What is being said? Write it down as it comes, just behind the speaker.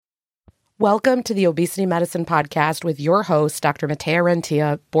Welcome to the Obesity Medicine Podcast with your host, Dr. Matea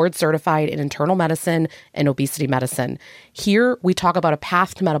Rentia, board certified in internal medicine and obesity medicine. Here, we talk about a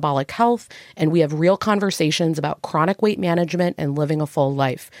path to metabolic health, and we have real conversations about chronic weight management and living a full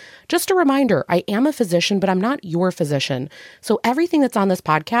life. Just a reminder, I am a physician, but I'm not your physician. So everything that's on this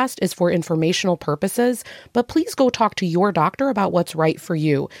podcast is for informational purposes, but please go talk to your doctor about what's right for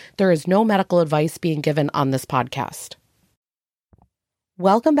you. There is no medical advice being given on this podcast.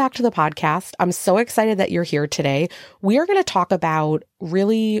 Welcome back to the podcast. I'm so excited that you're here today. We are going to talk about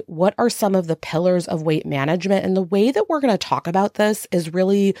really what are some of the pillars of weight management. And the way that we're going to talk about this is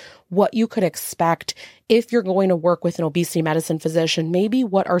really what you could expect if you're going to work with an obesity medicine physician. Maybe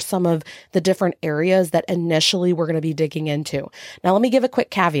what are some of the different areas that initially we're going to be digging into. Now, let me give a quick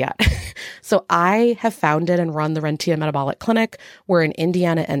caveat. So I have founded and run the Rentia Metabolic Clinic. We're in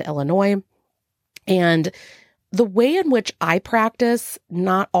Indiana and Illinois. And the way in which I practice,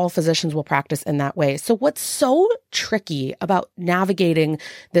 not all physicians will practice in that way. So what's so tricky about navigating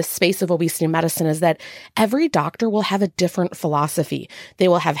this space of obesity medicine is that every doctor will have a different philosophy. They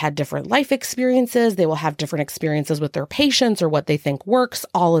will have had different life experiences. They will have different experiences with their patients or what they think works,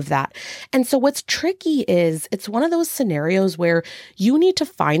 all of that. And so what's tricky is it's one of those scenarios where you need to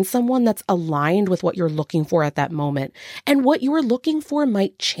find someone that's aligned with what you're looking for at that moment. And what you are looking for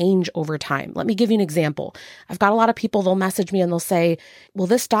might change over time. Let me give you an example. I've got a lot of people, they'll message me and they'll say, well,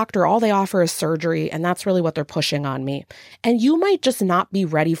 this doctor, all they offer is surgery, and that's really what they're pushing on me. And you might just not be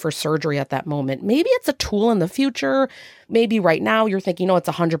ready for surgery at that moment. Maybe it's a tool in the future. Maybe right now you're thinking, no, it's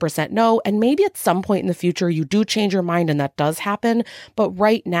 100% no. And maybe at some point in the future, you do change your mind and that does happen. But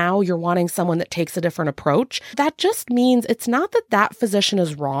right now you're wanting someone that takes a different approach. That just means it's not that that physician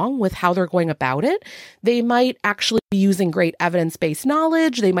is wrong with how they're going about it. They might actually be using great evidence-based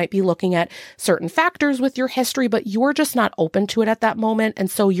knowledge. They might be looking at certain factors with your history, but you're just not open to it at that moment. And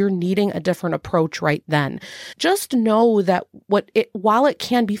so you're needing a different approach right then. Just know that while it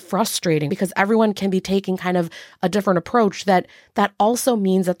can be frustrating because everyone can be taking kind of a different approach, that also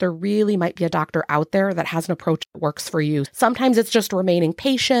means that there really might be a doctor out there that has an approach that works for you. Sometimes it's just remaining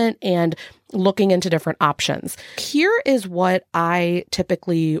patient and looking into different options. Here is what I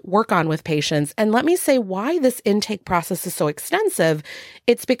typically work on with patients. And let me say why this intake process is so extensive.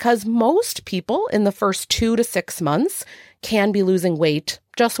 It's because most people in the first 2 to 6 months can be losing weight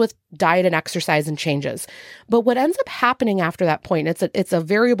just with diet and exercise and changes. But what ends up happening after that point, it's a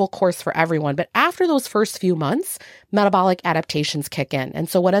variable course for everyone. But after those first few months, metabolic adaptations kick in. And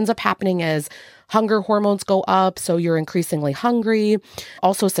so what ends up happening is hunger hormones go up, so you're increasingly hungry.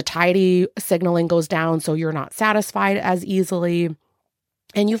 Also, satiety signaling goes down, so you're not satisfied as easily.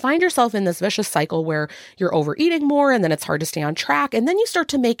 And you find yourself in this vicious cycle where you're overeating more and then it's hard to stay on track. And then you start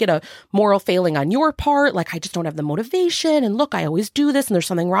to make it a moral failing on your part. Like, I just don't have the motivation. And look, I always do this and there's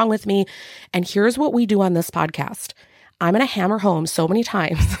something wrong with me. And here's what we do on this podcast. I'm going to hammer home so many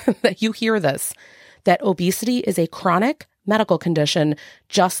times that you hear this, that obesity is a chronic medical condition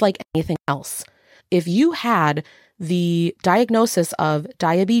just like anything else. If you had the diagnosis of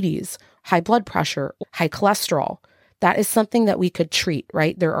diabetes, high blood pressure, high cholesterol, that is something that we could treat,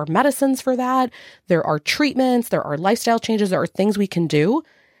 right? There are medicines for that. There are treatments. There are lifestyle changes. There are things we can do.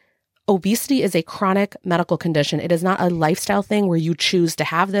 Obesity is a chronic medical condition. It is not a lifestyle thing where you choose to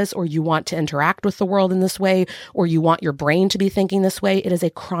have this or you want to interact with the world in this way or you want your brain to be thinking this way. It is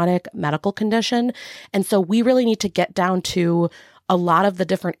a chronic medical condition. And so we really need to get down to a lot of the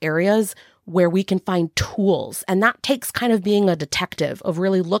different areas where we can find tools. And that takes kind of being a detective, of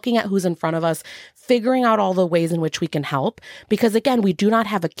really looking at who's in front of us, figuring out all the ways in which we can help. Because again, we do not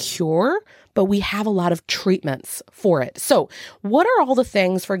have a cure, but we have a lot of treatments for it. So what are all the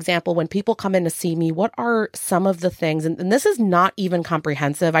things, for example, when people come in to see me, what are some of the things, and this is not even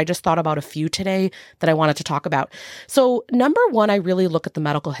comprehensive. I just thought about a few today that I wanted to talk about. So number one, I really look at the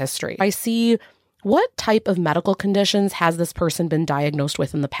medical history. I see what type of medical conditions has this person been diagnosed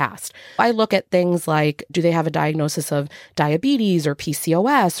with in the past? I look at things like, do they have a diagnosis of diabetes or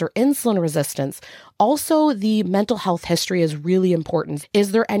PCOS or insulin resistance? Also, the mental health history is really important.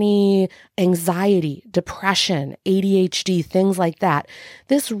 Is there any anxiety, depression, ADHD, things like that?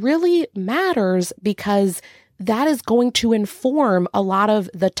 This really matters because that is going to inform a lot of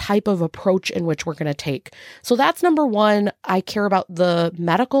the type of approach in which we're going to take. So that's number one. I care about the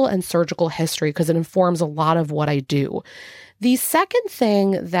medical and surgical history because it informs a lot of what I do. The second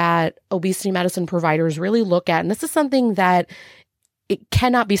thing that obesity medicine providers really look at, and this is something that it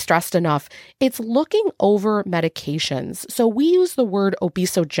cannot be stressed enough. It's looking over medications. So we use the word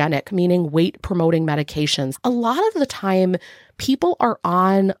obesogenic, meaning weight promoting medications. A lot of the time, people are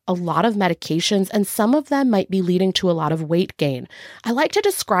on a lot of medications, and some of them might be leading to a lot of weight gain. I like to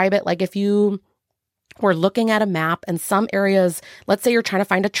describe it like if you were looking at a map and some areas, let's say you're trying to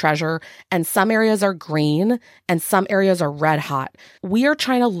find a treasure, and some areas are green and some areas are red hot. We are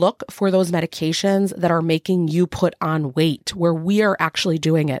trying to look for those medications that are making you put on weight, where we are actually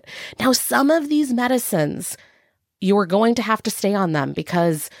doing it. Now, some of these medicines, you are going to have to stay on them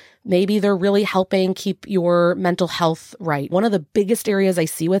because maybe they're really helping keep your mental health right. One of the biggest areas I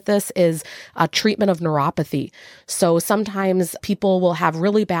see with this is treatment of neuropathy. So sometimes people will have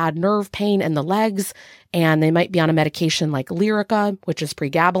really bad nerve pain in the legs, and they might be on a medication like Lyrica, which is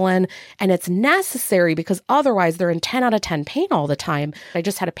pregabalin, and it's necessary because otherwise they're in 10 out of 10 pain all the time. I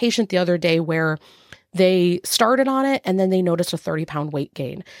just had a patient the other day where they started on it and then they noticed a 30-pound weight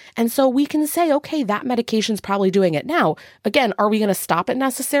gain. And so we can say, okay, that medication's probably doing it. Now, again, are we going to stop it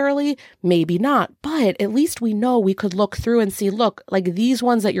necessarily? Maybe not. But at least we know we could look through and see, look, like these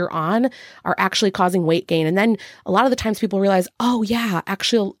ones that you're on are actually causing weight gain. And then a lot of the times people realize, oh yeah,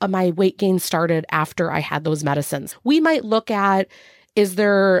 actually my weight gain started after I had those medicines. We might look at, is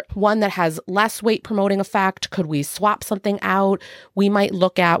there one that has less weight promoting effect? Could we swap something out? We might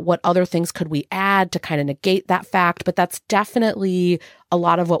look at what other things could we add to kind of negate that fact, but that's definitely a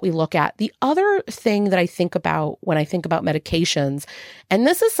lot of what we look at. The other thing that I think about when I think about medications, and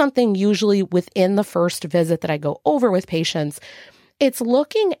this is something usually within the first visit that I go over with patients, it's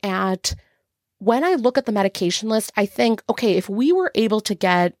looking at, when I look at the medication list, I think, okay, if we were able to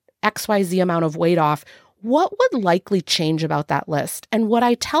get XYZ amount of weight off, what would likely change about that list? And what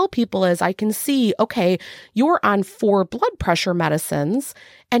I tell people is I can see, okay, you're on 4 blood pressure medicines,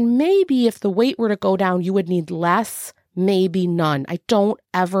 and maybe if the weight were to go down, you would need less, maybe none. I don't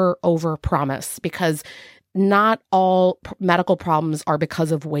ever overpromise because not all medical problems are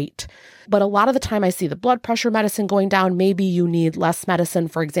because of weight. But a lot of the time I see the blood pressure medicine going down. Maybe you need less medicine,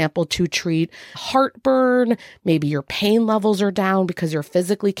 for example, to treat heartburn. Maybe your pain levels are down because you're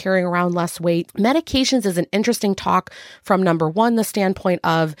physically carrying around less weight. Medications is an interesting talk from number one, the standpoint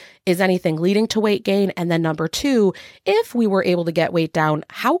of, is anything leading to weight gain? And then number two, if we were able to get weight down,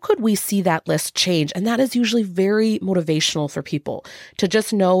 how could we see that list change? And that is usually very motivational for people to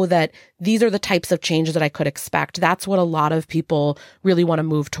just know that these are the types of changes that I could expect. That's what a lot of people really want to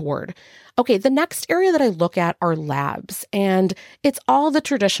move toward. Okay, the next area that I look at are labs, and it's all the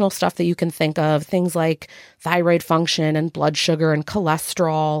traditional stuff that you can think of, things like thyroid function and blood sugar and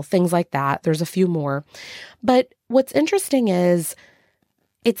cholesterol, things like that. There's a few more. But what's interesting is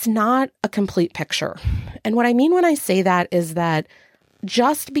it's not a complete picture. And what I mean when I say that is that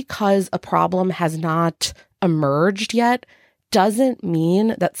just because a problem has not emerged yet doesn't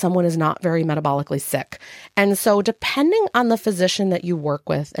mean that someone is not very metabolically sick. And so depending on the physician that you work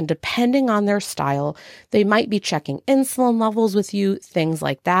with and depending on their style, they might be checking insulin levels with you, things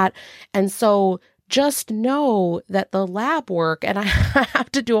like that. And so just know that the lab work, and I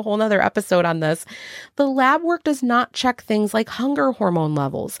have to do a whole nother episode on this, the lab work does not check things like hunger hormone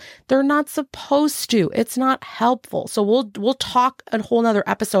levels. They're not supposed to. It's not helpful. So we'll talk a whole nother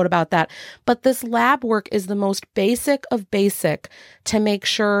episode about that. But this lab work is the most basic of basic to make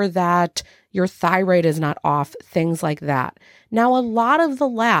sure that your thyroid is not off, things like that. Now, a lot of the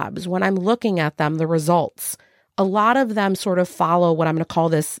labs, when I'm looking at them, the results, a lot of them sort of follow what I'm going to call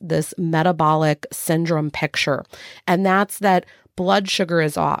this metabolic syndrome picture. And that's that blood sugar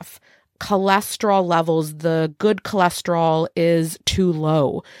is off. Cholesterol levels, the good cholesterol is too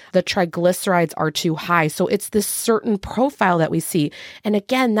low. The triglycerides are too high. So it's this certain profile that we see. And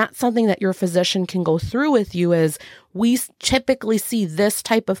again, that's something that your physician can go through with you is we typically see this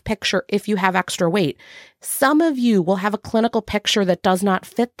type of picture if you have extra weight. Some of you will have a clinical picture that does not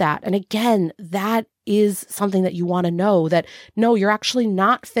fit that. And again, that is something that you want to know that, no, you're actually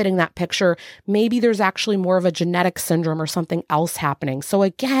not fitting that picture. Maybe there's actually more of a genetic syndrome or something else happening. So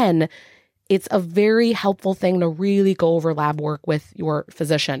again, it's a very helpful thing to really go over lab work with your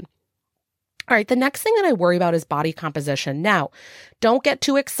physician. All right, the next thing that I worry about is body composition. Now, don't get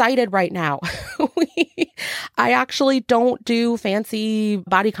too excited right now. I actually don't do fancy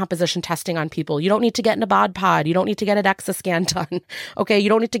body composition testing on people. You don't need to get in a bod pod. You don't need to get an DEXA scan done. Okay, you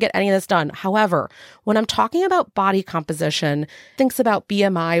don't need to get any of this done. However, when I'm talking about body composition, thinks about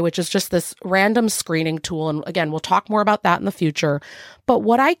BMI, which is just this random screening tool. And again, we'll talk more about that in the future. But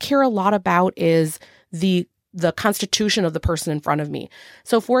what I care a lot about is the constitution of the person in front of me.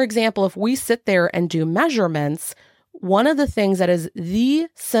 So for example, if we sit there and do measurements, one of the things that is the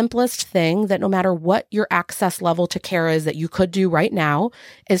simplest thing that no matter what your access level to care is that you could do right now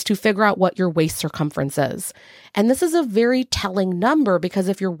is to figure out what your waist circumference is. And this is a very telling number because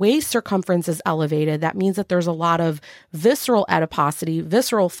if your waist circumference is elevated, that means that there's a lot of visceral adiposity,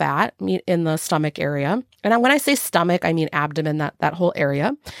 visceral fat in the stomach area. And when I say stomach, I mean abdomen, that whole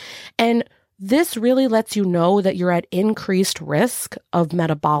area. And this really lets you know that you're at increased risk of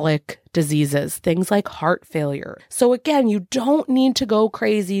metabolic diseases, things like heart failure. So again, you don't need to go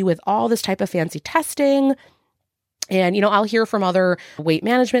crazy with all this type of fancy testing. And, I'll hear from other weight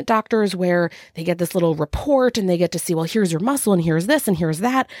management doctors where they get this little report and they get to see, well, here's your muscle and here's this and here's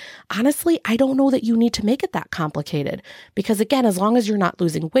that. Honestly, I don't know that you need to make it that complicated because again, as long as you're not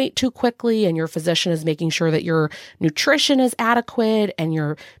losing weight too quickly and your physician is making sure that your nutrition is adequate and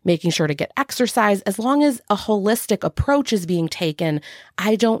you're making sure to get exercise, as long as a holistic approach is being taken,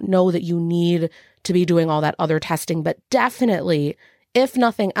 I don't know that you need to be doing all that other testing, but definitely, if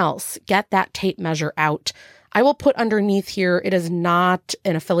nothing else, get that tape measure out. I will put underneath here, it is not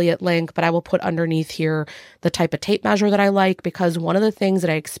an affiliate link, but I will put underneath here the type of tape measure that I like because one of the things that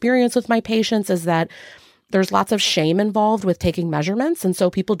I experience with my patients is that there's lots of shame involved with taking measurements. And so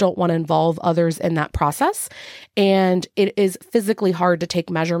people don't want to involve others in that process. And it is physically hard to take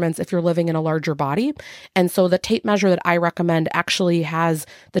measurements if you're living in a larger body. And so the tape measure that I recommend actually has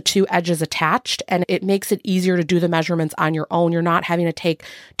the two edges attached and it makes it easier to do the measurements on your own. You're not having to take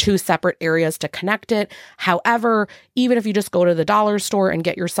two separate areas to connect it. However, even if you just go to the dollar store and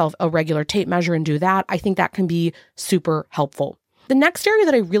get yourself a regular tape measure and do that, I think that can be super helpful. The next area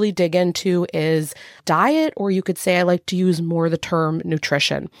that I really dig into is diet, or you could say I like to use more the term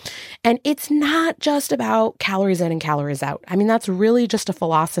nutrition. And it's not just about calories in and calories out. I mean, that's really just a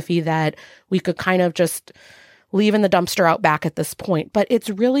philosophy that we could kind of just leave in the dumpster out back at this point. But it's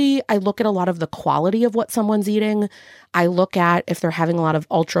really, I look at a lot of the quality of what someone's eating. I look at if they're having a lot of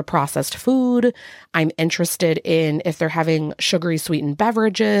ultra processed food. I'm interested in if they're having sugary sweetened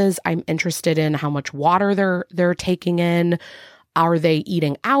beverages. I'm interested in how much water they're taking in. Are they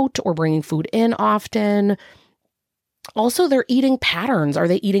eating out or bringing food in often? Also, their eating patterns. Are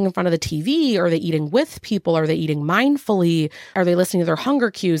they eating in front of the TV? Are they eating with people? Are they eating mindfully? Are they listening to their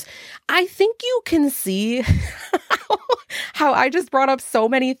hunger cues? I think you can see how I just brought up so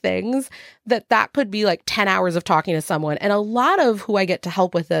many things that could be like 10 hours of talking to someone. And a lot of who I get to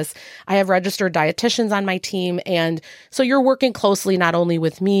help with this, I have registered dietitians on my team. And so you're working closely not only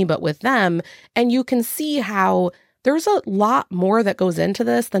with me, but with them. And you can see how there's a lot more that goes into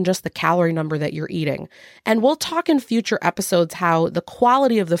this than just the calorie number that you're eating. And we'll talk in future episodes how the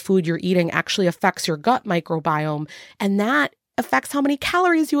quality of the food you're eating actually affects your gut microbiome, and that affects how many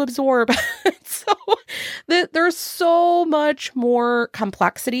calories you absorb. So there's so much more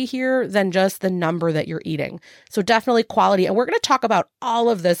complexity here than just the number that you're eating. So definitely quality. And we're going to talk about all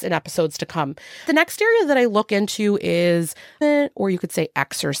of this in episodes to come. The next area that I look into is, or you could say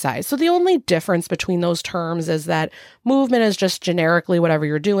exercise. So the only difference between those terms is that movement is just generically whatever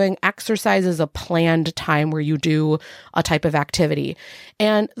you're doing. Exercise is a planned time where you do a type of activity.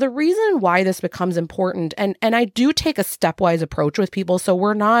 And the reason why this becomes important, and I do take a stepwise approach with people. So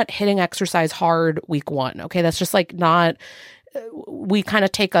we're not hitting exercise hard week one. Okay. That's just like not, we kind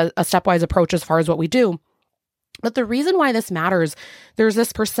of take a stepwise approach as far as what we do. But the reason why this matters, there's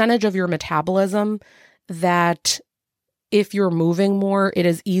this percentage of your metabolism that if you're moving more, it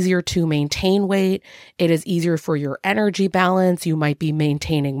is easier to maintain weight. It is easier for your energy balance. You might be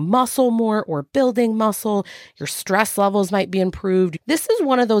maintaining muscle more or building muscle. Your stress levels might be improved. This is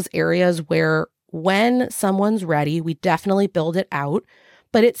one of those areas where when someone's ready, we definitely build it out.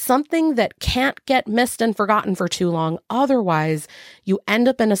 But it's something that can't get missed and forgotten for too long. Otherwise, you end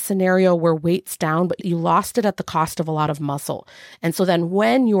up in a scenario where weight's down, but you lost it at the cost of a lot of muscle. And so then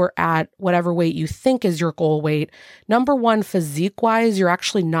when you're at whatever weight you think is your goal weight, number one, physique-wise, you're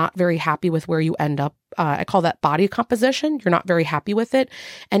actually not very happy with where you end up. I call that body composition. You're not very happy with it.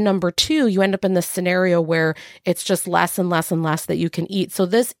 And number two, you end up in this scenario where it's just less and less and less that you can eat. So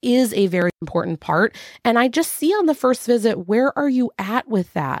this is a very important part. And I just see on the first visit, where are you at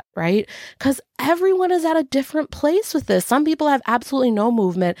with that, right? Because everyone is at a different place with this. Some people have absolutely no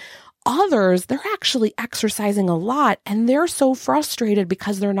movement. Others, they're actually exercising a lot and they're so frustrated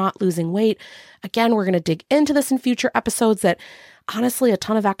because they're not losing weight. Again, we're going to dig into this in future episodes that honestly, a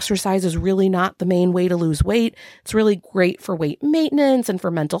ton of exercise is really not the main way to lose weight. It's really great for weight maintenance and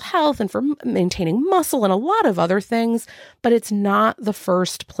for mental health and for maintaining muscle and a lot of other things, but it's not the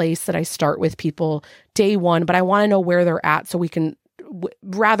first place that I start with people day one, but I want to know where they're at so we can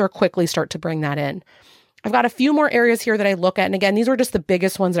rather quickly start to bring that in. I've got a few more areas here that I look at. And again, these were just the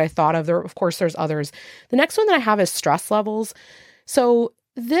biggest ones that I thought of. Of course, there's others. The next one that I have is stress levels. So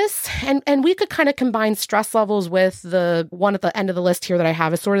this, and we could kind of combine stress levels with the one at the end of the list here that I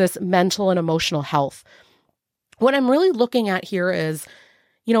have is sort of this mental and emotional health. What I'm really looking at here is,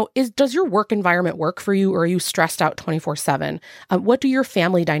 does your work environment work for you, or are you stressed out 24/7? What do your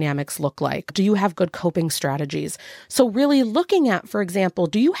family dynamics look like? Do you have good coping strategies? So really looking at, for example,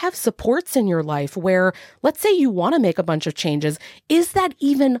 do you have supports in your life where, let's say you want to make a bunch of changes, is that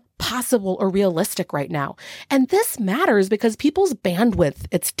even possible or realistic right now? And this matters because people's bandwidth,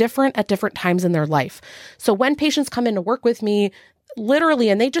 it's different at different times in their life. So when patients come in to work with me, literally,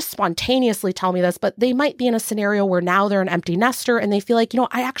 and they just spontaneously tell me this, but they might be in a scenario where now they're an empty nester and they feel like,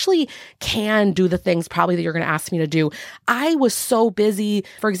 I actually can do the things probably that you're going to ask me to do. I was so busy.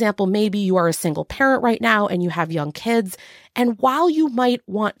 For example, maybe you are a single parent right now and you have young kids. And while you might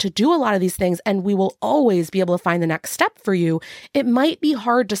want to do a lot of these things, and we will always be able to find the next step for you, it might be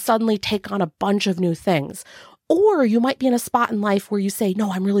hard to suddenly take on a bunch of new things. Or you might be in a spot in life where you say,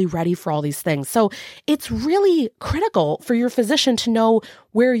 no, I'm really ready for all these things. So it's really critical for your physician to know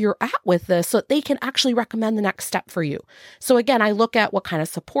where you're at with this so that they can actually recommend the next step for you. So again, I look at what kind of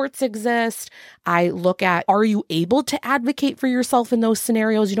supports exist. I look at, are you able to advocate for yourself in those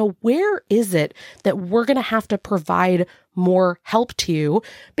scenarios? Where is it that we're going to have to provide more help to you?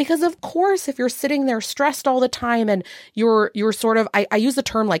 Because of course, if you're sitting there stressed all the time and you're sort of, I use the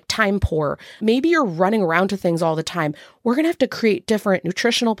term like time poor, maybe you're running around to things all the time. We're going to have to create different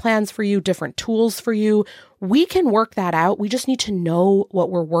nutritional plans for you, different tools for you. We can work that out. We just need to know what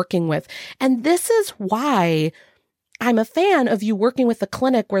we're working with. And this is why I'm a fan of you working with a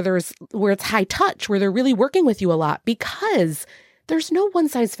clinic where it's high touch, where they're really working with you a lot, because there's no one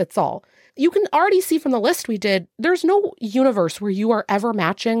size fits all. You can already see from the list we did, there's no universe where you are ever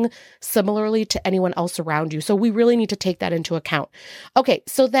matching similarly to anyone else around you. So we really need to take that into account. Okay,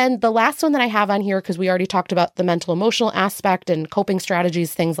 so then the last one that I have on here, because we already talked about the mental emotional aspect and coping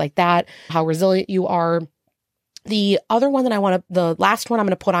strategies, things like that, how resilient you are. The other one that the last one I'm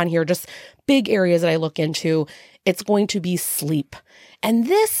going to put on here, just big areas that I look into, it's going to be sleep. And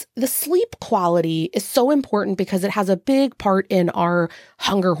the sleep quality is so important because it has a big part in our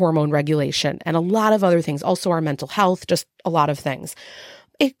hunger hormone regulation and a lot of other things, also our mental health, just a lot of things.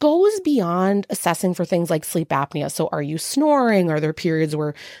 It goes beyond assessing for things like sleep apnea. So are you snoring? Are there periods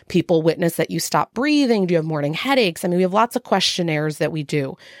where people witness that you stop breathing? Do you have morning headaches? I mean, we have lots of questionnaires that we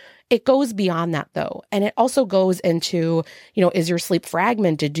do. It goes beyond that though. And it also goes into, is your sleep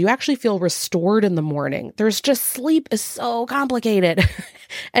fragmented? Do you actually feel restored in the morning? Sleep is so complicated.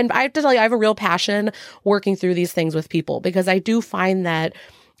 And I have to tell you, I have a real passion working through these things with people, because I do find that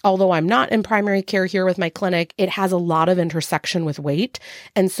although I'm not in primary care here with my clinic, it has a lot of intersection with weight.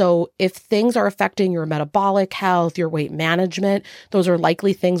 And so if things are affecting your metabolic health, your weight management, those are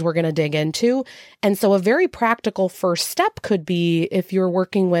likely things we're going to dig into. And so a very practical first step could be, if you're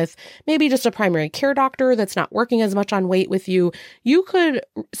working with maybe just a primary care doctor that's not working as much on weight with you, you could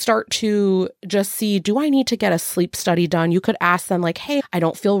start to just see, do I need to get a sleep study done? You could ask them like, hey, I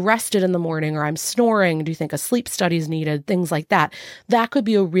don't feel rested in the morning, or I'm snoring. Do you think a sleep study is needed? Things like that. That could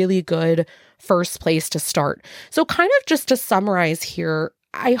be a really good first place to start. So kind of just to summarize here,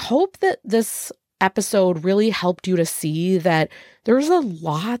 I hope that this episode really helped you to see that there's a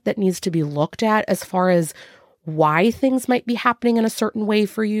lot that needs to be looked at as far as why things might be happening in a certain way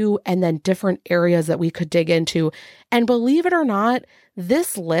for you, and then different areas that we could dig into. And believe it or not,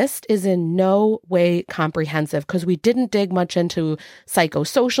 this list is in no way comprehensive because we didn't dig much into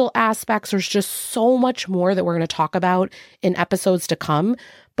psychosocial aspects. There's just so much more that we're going to talk about in episodes to come.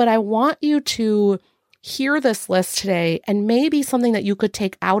 But I want you to hear this list today, and maybe something that you could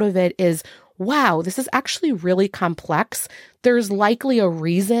take out of it is, wow, this is actually really complex. There's likely a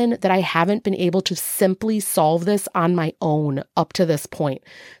reason that I haven't been able to simply solve this on my own up to this point.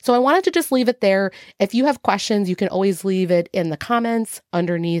 So I wanted to just leave it there. If you have questions, you can always leave it in the comments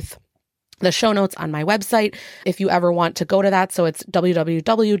underneath the show notes on my website, if you ever want to go to that. So it's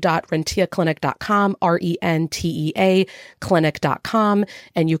www.rentiaclinic.com, RENTEA clinic.com,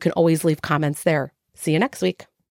 and you can always leave comments there. See you next week.